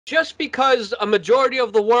Just because a majority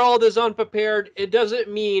of the world is unprepared, it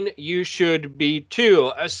doesn't mean you should be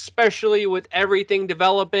too, especially with everything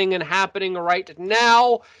developing and happening right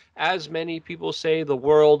now. As many people say, the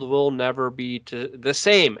world will never be the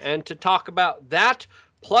same. And to talk about that,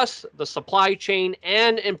 plus the supply chain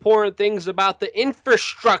and important things about the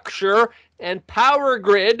infrastructure and power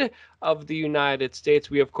grid of the United States,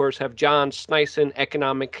 we of course have John Sneisen,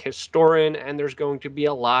 economic historian, and there's going to be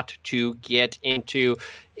a lot to get into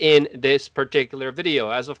in this particular video.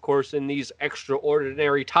 As of course, in these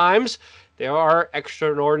extraordinary times, there are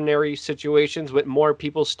extraordinary situations with more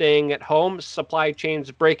people staying at home, supply chains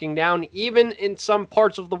breaking down. Even in some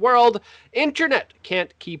parts of the world, internet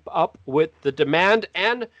can't keep up with the demand,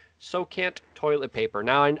 and so can't toilet paper.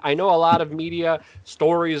 Now, I know a lot of media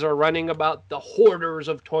stories are running about the hoarders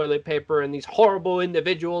of toilet paper and these horrible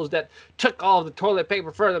individuals that took all the toilet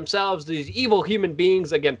paper for themselves, these evil human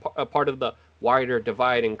beings, again, a part of the wider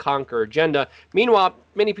divide and conquer agenda. Meanwhile,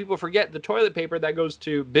 many people forget the toilet paper that goes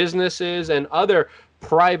to businesses and other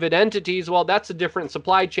private entities. Well, that's a different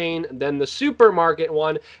supply chain than the supermarket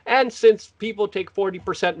one. And since people take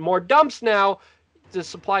 40% more dumps now, the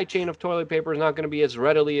supply chain of toilet paper is not going to be as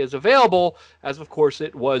readily as available as of course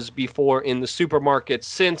it was before in the supermarkets,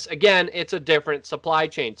 since again it's a different supply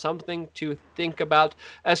chain. Something to think about,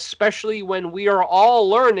 especially when we are all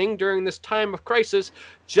learning during this time of crisis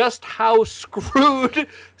just how screwed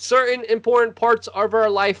certain important parts of our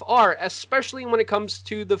life are, especially when it comes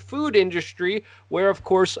to the food industry, where of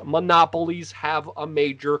course monopolies have a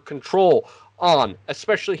major control on,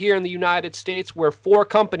 especially here in the United States, where four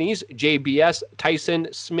companies, JBS, Tyson,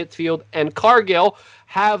 Smithfield, and Cargill,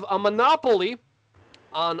 have a monopoly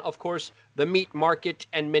on, of course, the meat market,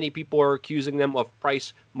 and many people are accusing them of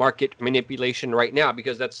price market manipulation right now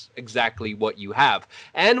because that's exactly what you have.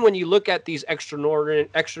 And when you look at these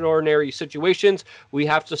extraordinary situations, we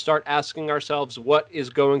have to start asking ourselves what is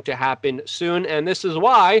going to happen soon. And this is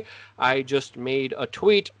why I just made a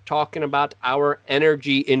tweet talking about our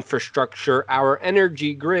energy infrastructure, our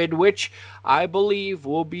energy grid, which I believe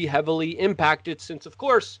will be heavily impacted since, of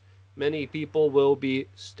course, many people will be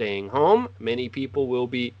staying home. Many people will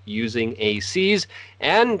be using ACs,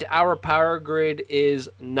 and our power grid is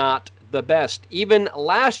not the best. Even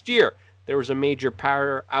last year, there was a major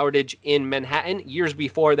power outage in Manhattan. Years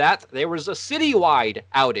before that, there was a citywide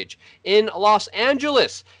outage in Los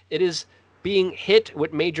Angeles. It is being hit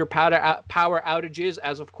with major power outages,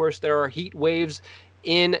 as of course there are heat waves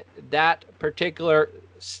in that particular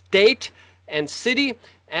state and city.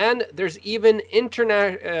 And there's even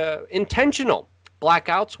intentional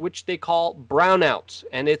blackouts, which they call brownouts.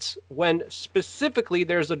 And it's when specifically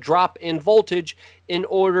there's a drop in voltage in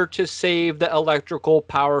order to save the electrical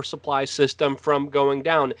power supply system from going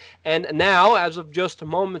down. And now, as of just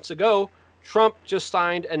moments ago, Trump just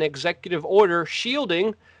signed an executive order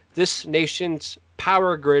shielding this nation's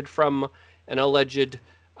power grid from an alleged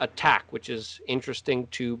attack, which is interesting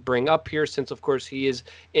to bring up here since, of course, he is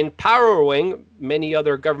empowering many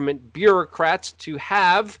other government bureaucrats to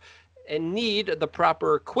have and need the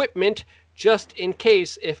proper equipment just in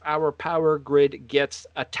case if our power grid gets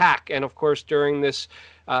attacked. And of course, during this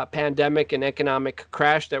pandemic and economic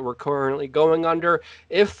crash that we're currently going under,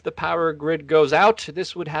 if the power grid goes out,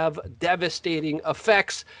 this would have devastating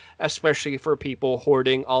effects, especially for people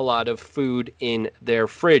hoarding a lot of food in their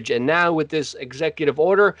fridge. And now with this executive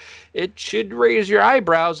order, it should raise your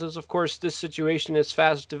eyebrows, as of course this situation is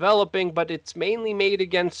fast developing, but it's mainly made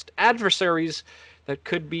against adversaries that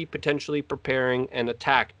could be potentially preparing an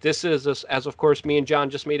attack. This is, as of course me and John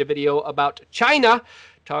just made a video about China,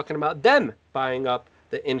 talking about them buying up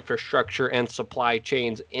the infrastructure and supply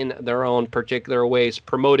chains in their own particular ways,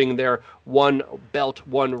 promoting their One Belt,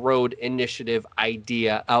 One Road initiative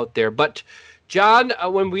idea out there. But John,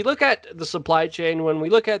 when we look at the supply chain, when we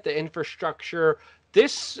look at the infrastructure,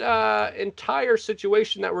 this entire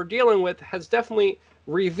situation that we're dealing with has definitely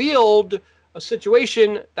revealed a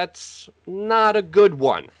situation that's not a good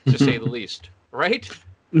one, to say the least, right?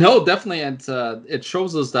 No, definitely, and it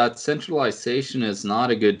shows us that centralization is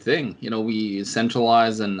not a good thing. You know, we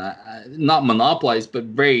centralize and not monopolize, but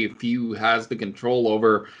very few has the control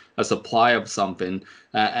over a supply of something.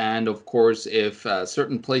 And of course, if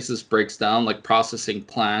certain places breaks down, like processing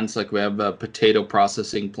plants, like we have potato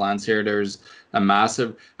processing plants here, there's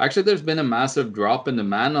there's been a massive drop in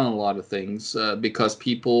demand on a lot of things because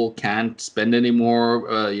people can't spend anymore.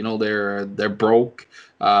 They're broke.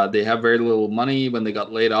 They have very little money when they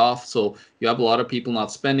got laid off. So you have a lot of people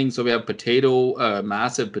not spending. So we have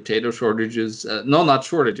massive potato shortages. No, not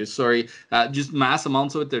shortages, sorry. Just mass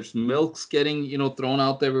amounts of it. There's milks getting, thrown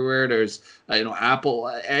out there everywhere. There's Apple,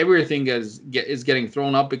 everything is getting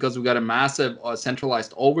thrown up because we've got a massive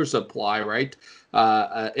centralized oversupply, right?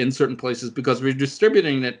 In certain places because we're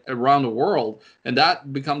distributing it around the world, and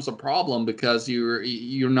that becomes a problem because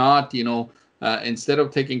you're not, instead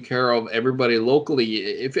of taking care of everybody locally,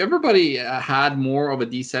 if everybody had more of a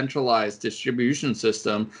decentralized distribution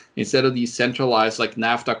system instead of these centralized like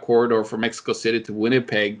NAFTA corridor from Mexico City to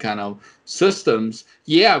Winnipeg kind of systems,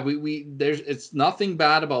 yeah, we there's it's nothing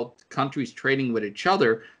bad about countries trading with each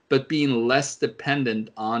other, but being less dependent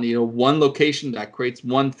on one location that creates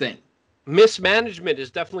one thing. Mismanagement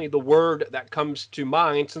is definitely the word that comes to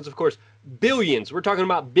mind, since of course billions, we're talking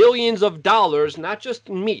about billions of dollars, not just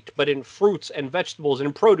in meat but in fruits and vegetables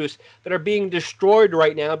and produce, that are being destroyed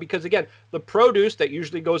right now because, again, the produce that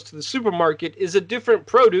usually goes to the supermarket is a different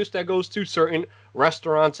produce that goes to certain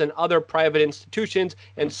restaurants and other private institutions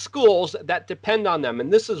and schools that depend on them.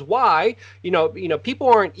 And this is why people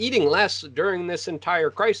aren't eating less during this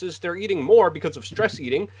entire crisis. They're eating more because of stress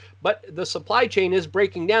eating, but the supply chain is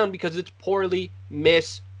breaking down because it's poorly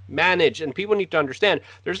mismanaged. And people need to understand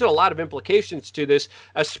there's a lot of implications to this,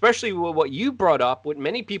 especially with what you brought up, with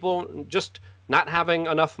many people just not having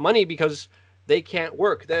enough money because they can't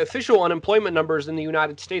work. The official unemployment numbers in the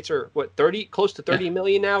United States are what, 30, close to 30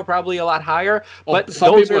 million now, probably a lot higher. Well, But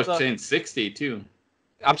some those people are are the, saying 60 too.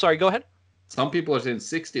 I'm sorry, go ahead. Some people are saying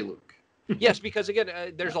 60, Luke. Yes, because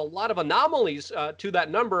again, there's a lot of anomalies to that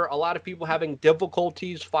number. A lot of people having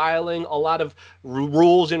difficulties filing, a lot of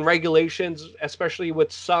rules and regulations, especially with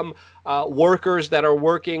some workers that are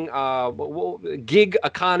working gig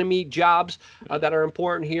economy jobs that are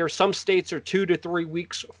important here. Some states are 2 to 3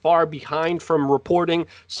 weeks far behind from reporting.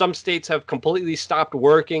 Some states have completely stopped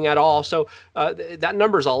working at all. So that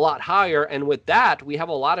number is a lot higher. And with that, we have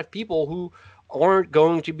a lot of people who aren't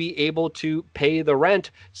going to be able to pay the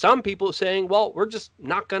rent. Some people saying, well, we're just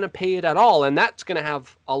not going to pay it at all. And that's going to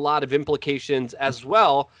have a lot of implications as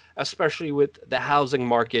well, especially with the housing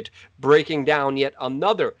market breaking down, yet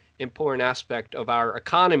another important aspect of our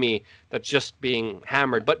economy that's just being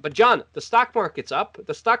hammered. But John, the stock market's up.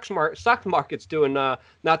 The stock market's doing not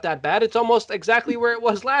that bad. It's almost exactly where it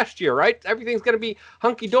was last year, right? Everything's going to be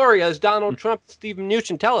hunky-dory, as Donald Trump, Stephen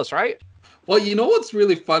Mnuchin tell us, right? Well, you know what's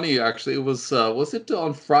really funny actually was it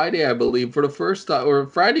on Friday, I believe, for the first time, or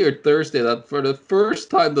Friday or Thursday, that for the first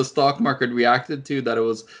time the stock market reacted to that it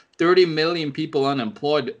was 30 million people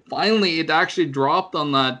unemployed. Finally, it actually dropped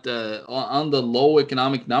on that on the low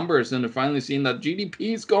economic numbers, and they're finally seeing that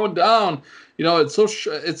GDP is going down. It's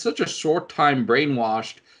such a short time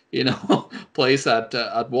brainwashed, place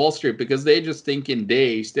at Wall Street, because they just think in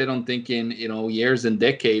days. They don't think in years and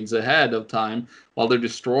decades ahead of time, while they're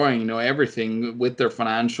destroying everything with their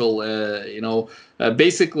financial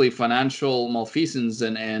basically financial malfeasance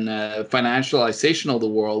and financialization of the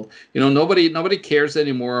world. Nobody cares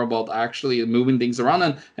anymore about actually moving things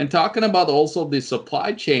around, and talking about also the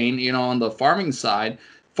supply chain. On the farming side,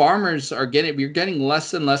 farmers we're getting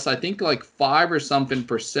less and less. I think like 5 or something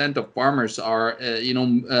percent of farmers are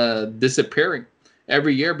disappearing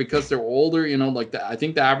every year because they're older. I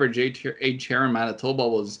think the average age here in Manitoba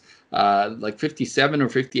was like 57 or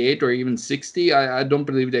 58 or even 60. I don't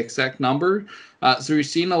believe the exact number. So you're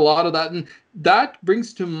seeing a lot of that, and that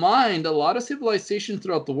brings to mind a lot of civilizations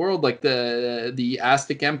throughout the world, like the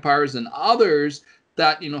Aztec empires and others,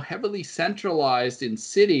 that heavily centralized in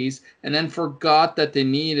cities and then forgot that they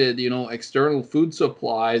needed external food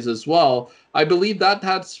supplies as well. I believe that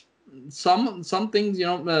had some things,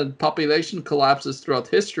 population collapses throughout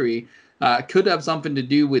history could have something to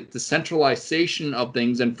do with the centralization of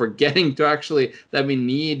things and forgetting to actually that we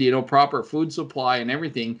need proper food supply and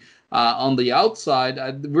everything on the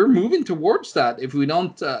outside. We're moving towards that if we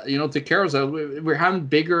don't take care of ourselves. We're having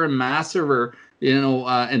bigger and massiver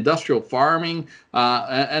industrial farming,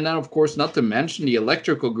 and then of course not to mention the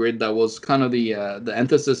electrical grid that was kind of the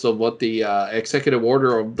emphasis of what the executive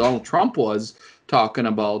order of Donald Trump was talking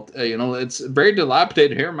about. It's very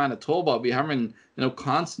dilapidated here in Manitoba. We're having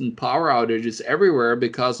constant power outages everywhere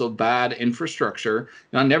because of bad infrastructure.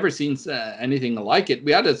 I've never seen anything like it.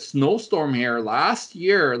 We had a snowstorm here last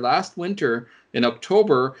winter in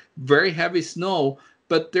October, very heavy snow,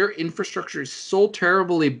 but their infrastructure is so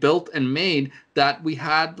terribly built and made that we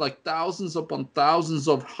had like thousands upon thousands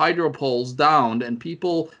of hydro poles down and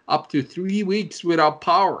people up to 3 weeks without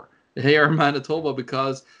power here in Manitoba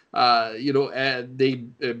because they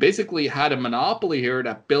basically had a monopoly here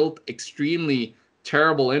that built extremely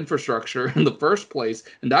terrible infrastructure in the first place.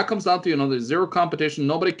 And that comes down to there's zero competition.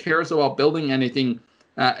 Nobody cares about building anything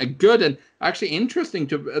good. And actually interesting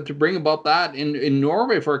to bring about that in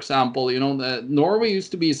Norway, for example. Norway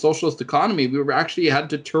used to be a socialist economy. We were actually had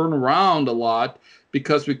to turn around a lot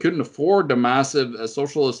because we couldn't afford the massive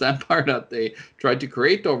socialist empire that they tried to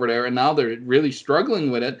create over there, and now they're really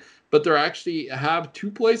struggling with it. But they actually have two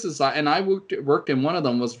places, and I worked in one of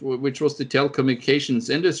them, which was the telecommunications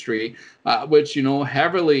industry, which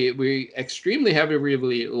we extremely heavily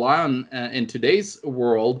rely on in today's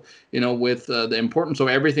world. With the importance of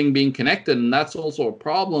everything being connected, and that's also a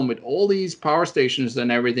problem with all these power stations and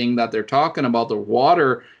everything that they're talking about, the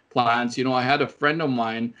water plants. I had a friend of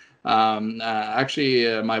mine,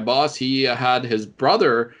 actually, my boss, he had his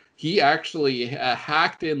brother. He actually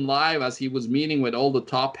hacked in live as he was meeting with all the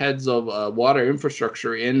top heads of water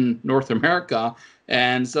infrastructure in North America,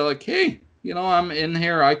 and so like, hey, I'm in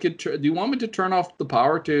here. I could. Do you want me to turn off the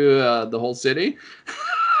power to the whole city?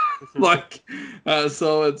 Like,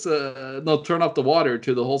 so it's no, turn off the water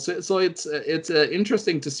to the whole city. So it's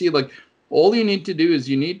interesting to see. Like, all you need to do is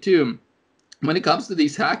you need to, when it comes to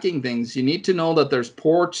these hacking things, you need to know that there's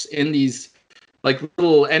ports in these like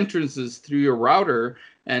little entrances through your router.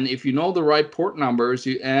 And if you know the right port numbers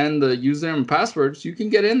and the username and passwords, you can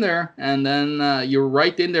get in there, and then you're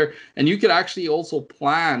right in there. And you could actually also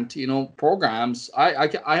plant, programs. I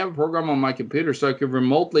have a program on my computer, so I could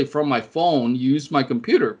remotely from my phone use my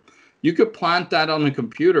computer. You could plant that on a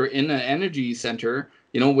computer in an energy center,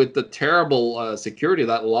 with the terrible security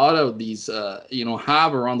that a lot of these,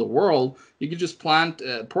 have around the world. You could just plant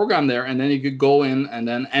a program there, and then you could go in and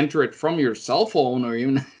then enter it from your cell phone or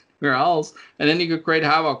even anywhere else, and then you could create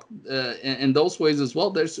havoc in those ways as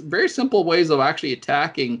well. There's very simple ways of actually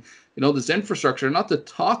attacking, this infrastructure. Not to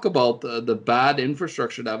talk about the bad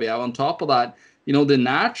infrastructure that we have. On top of that, the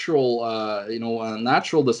natural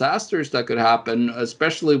disasters that could happen,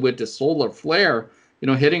 especially with the solar flare,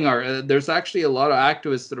 hitting our. There's actually a lot of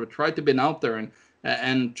activists that have tried to been out there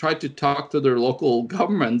and tried to talk to their local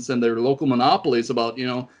governments and their local monopolies about,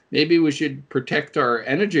 maybe we should protect our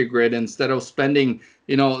energy grid instead of spending,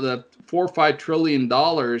 the $4 or $5 trillion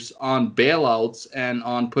on bailouts and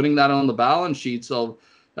on putting that on the balance sheets of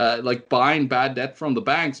like buying bad debt from the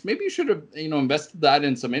banks. Maybe you should have, invested that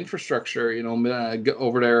in some infrastructure,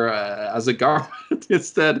 over there as a government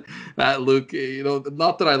instead, Luke.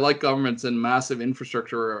 Not that I like governments and massive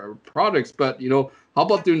infrastructure products, but, how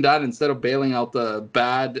about doing that instead of bailing out the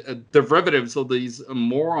bad derivatives of these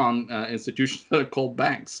moron institutions that are called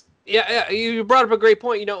banks? Yeah, you brought up a great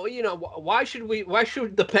point. Why should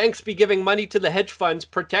the banks be giving money to the hedge funds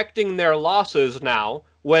protecting their losses now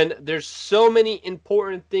when there's so many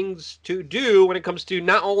important things to do when it comes to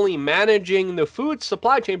not only managing the food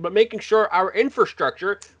supply chain, but making sure our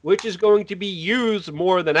infrastructure, which is going to be used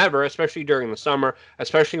more than ever, especially during the summer,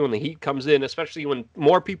 especially when the heat comes in, especially when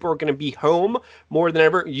more people are going to be home more than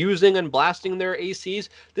ever using and blasting their ACs.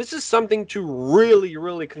 This is something to really,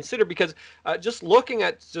 really consider, because just looking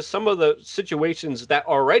at just some of the situations that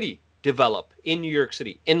already develop in New York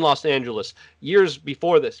City, in Los Angeles, years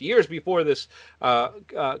before this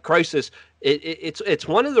crisis. It's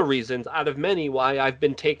one of the reasons out of many why I've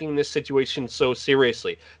been taking this situation so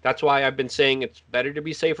seriously. That's why I've been saying it's better to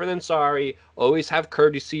be safer than sorry. Always have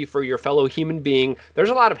courtesy for your fellow human being. There's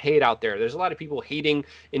a lot of hate out there. There's a lot of people hating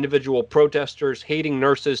individual protesters, hating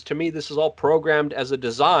nurses. To me, this is all programmed as a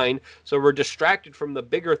design, so we're distracted from the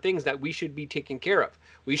bigger things that we should be taking care of.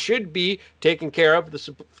 We should be taking care of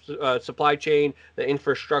the supply chain, the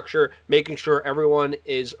infrastructure, making sure everyone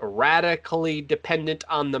is radically dependent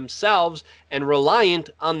on themselves and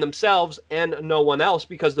reliant on themselves and no one else.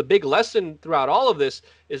 Because the big lesson throughout all of this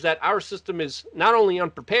is that our system is not only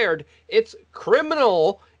unprepared, it's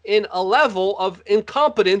criminal in a level of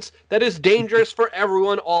incompetence that is dangerous for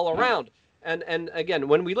everyone all around. And again,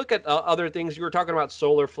 when we look at other things, you were talking about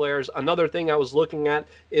solar flares. Another thing I was looking at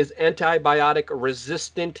is antibiotic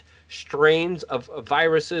resistant strains of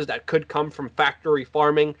viruses that could come from factory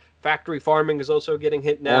farming. Factory farming is also getting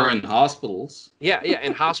hit now. Or in hospitals. Yeah,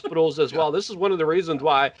 in hospitals as well. This is one of the reasons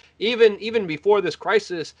why even before this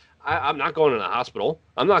crisis, I'm not going to the hospital.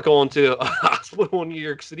 I'm not going to a hospital in New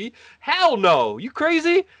York City. Hell no. You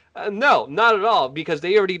crazy? No, not at all, because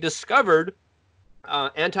they already discovered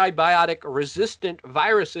antibiotic resistant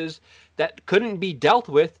viruses that couldn't be dealt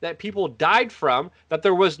with, that people died from, that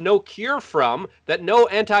there was no cure from, that no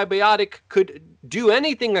antibiotic could do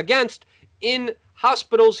anything against in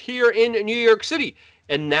hospitals here in New York City.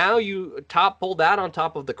 And now you pull that on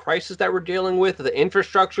top of the crisis that we're dealing with, the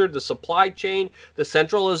infrastructure, the supply chain, the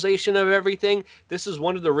centralization of everything. This is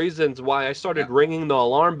one of the reasons why I started ringing the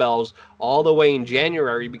alarm bells all the way in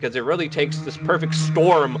January, because it really takes this perfect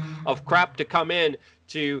storm of crap to come in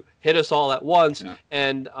to hit us all at once. Yeah.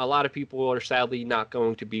 And a lot of people are sadly not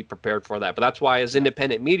going to be prepared for that. But that's why, as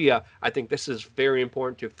independent media, I think this is very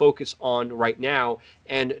important to focus on right now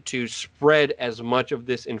and to spread as much of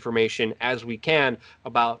this information as we can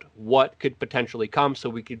about what could potentially come so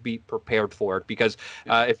we could be prepared for it. Because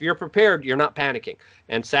if you're prepared, you're not panicking.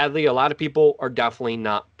 And sadly, a lot of people are definitely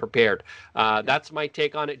not prepared. That's my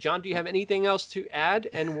take on it. John, do you have anything else to add?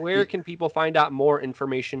 And where can people find out more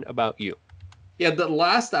information about you? Yeah, the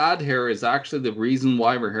last ad here is actually the reason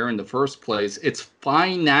why we're here in the first place. It's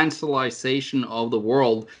financialization of the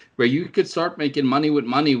world, where you could start making money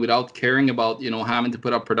without caring about, having to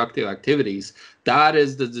put up productive activities. That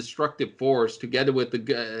is the destructive force, together with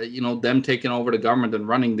them taking over the government and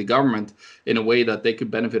running the government in a way that they could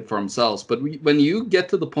benefit for themselves. But when you get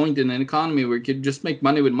to the point in an economy where you can just make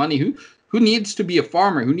money with money, who needs to be a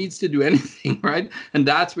farmer? Who needs to do anything, right? And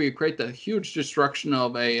that's where you create the huge destruction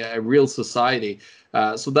of a real society.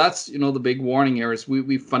 So that's, the big warning here is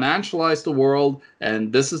we financialize the world,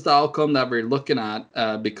 and this is the outcome that we're looking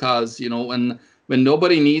at, because, when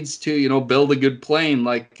nobody needs to, build a good plane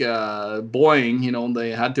like Boeing,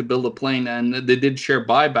 they had to build a plane, and they did share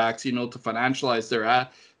buybacks, to financialize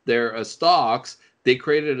their stocks. They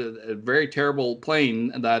created a very terrible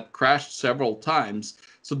plane that crashed several times.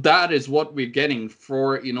 So that is what we're getting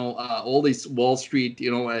for, all these Wall Street,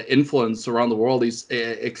 influence around the world, these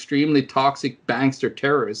extremely toxic bankster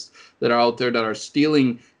terrorists that are out there that are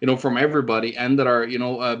stealing, from everybody, and that are,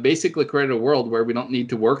 basically created a world where we don't need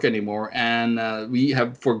to work anymore. And we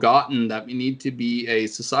have forgotten that we need to be a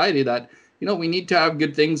society that, we need to have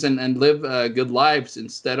good things and live good lives,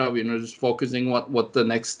 instead of, just focusing what the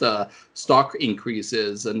next stock increase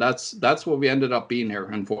is. And that's what we ended up being here,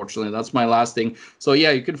 unfortunately. That's my last thing. So yeah,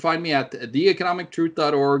 you can find me at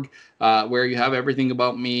theeconomictruth.org, where you have everything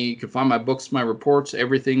about me. You can find my books, my reports,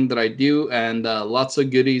 everything that I do, and lots of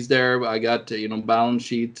goodies there. I got balance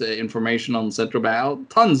sheet information on central bank,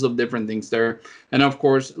 tons of different things there. And of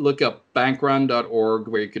course, look up bankrun.org,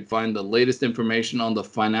 where you could find the latest information on the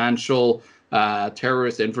financial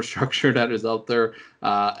terrorist infrastructure that is out there,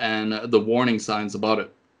 and the warning signs about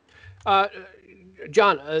it.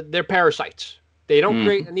 John, they're parasites. They don't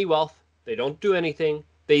create Mm. any wealth. They don't do anything.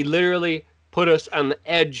 They literally put us on the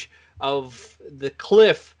edge of the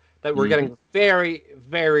cliff that we're getting very,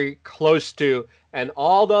 very close to. And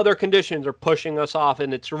all the other conditions are pushing us off.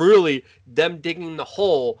 And it's really them digging the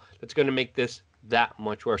hole that's going to make this that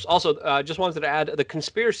much worse. Also, just wanted to add, the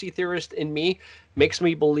conspiracy theorist in me makes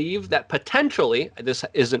me believe that potentially, this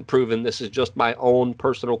isn't proven, this is just my own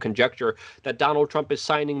personal conjecture, that Donald Trump is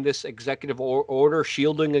signing this executive order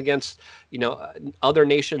shielding against, other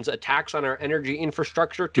nations' attacks on our energy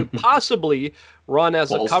infrastructure to possibly run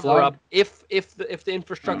as a cover-up if the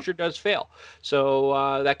infrastructure does fail.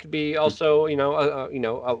 So that could be also,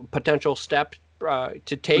 a potential step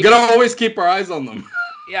to take. We gotta always keep our eyes on them.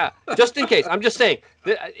 Yeah, just in case. I'm just saying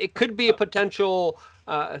it could be a potential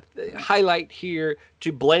highlight here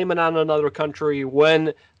to blame it on another country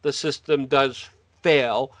when the system does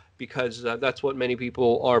fail, because that's what many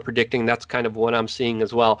people are predicting. That's kind of what I'm seeing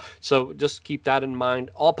as well. So just keep that in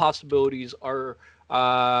mind. All possibilities are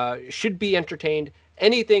should be entertained.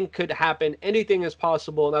 Anything could happen. Anything is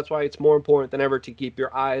possible. And that's why it's more important than ever to keep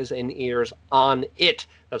your eyes and ears on it.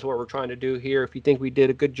 That's what we're trying to do here. If you think we did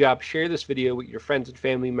a good job, share this video with your friends and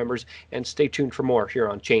family members, and stay tuned for more here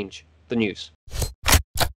on Change the News.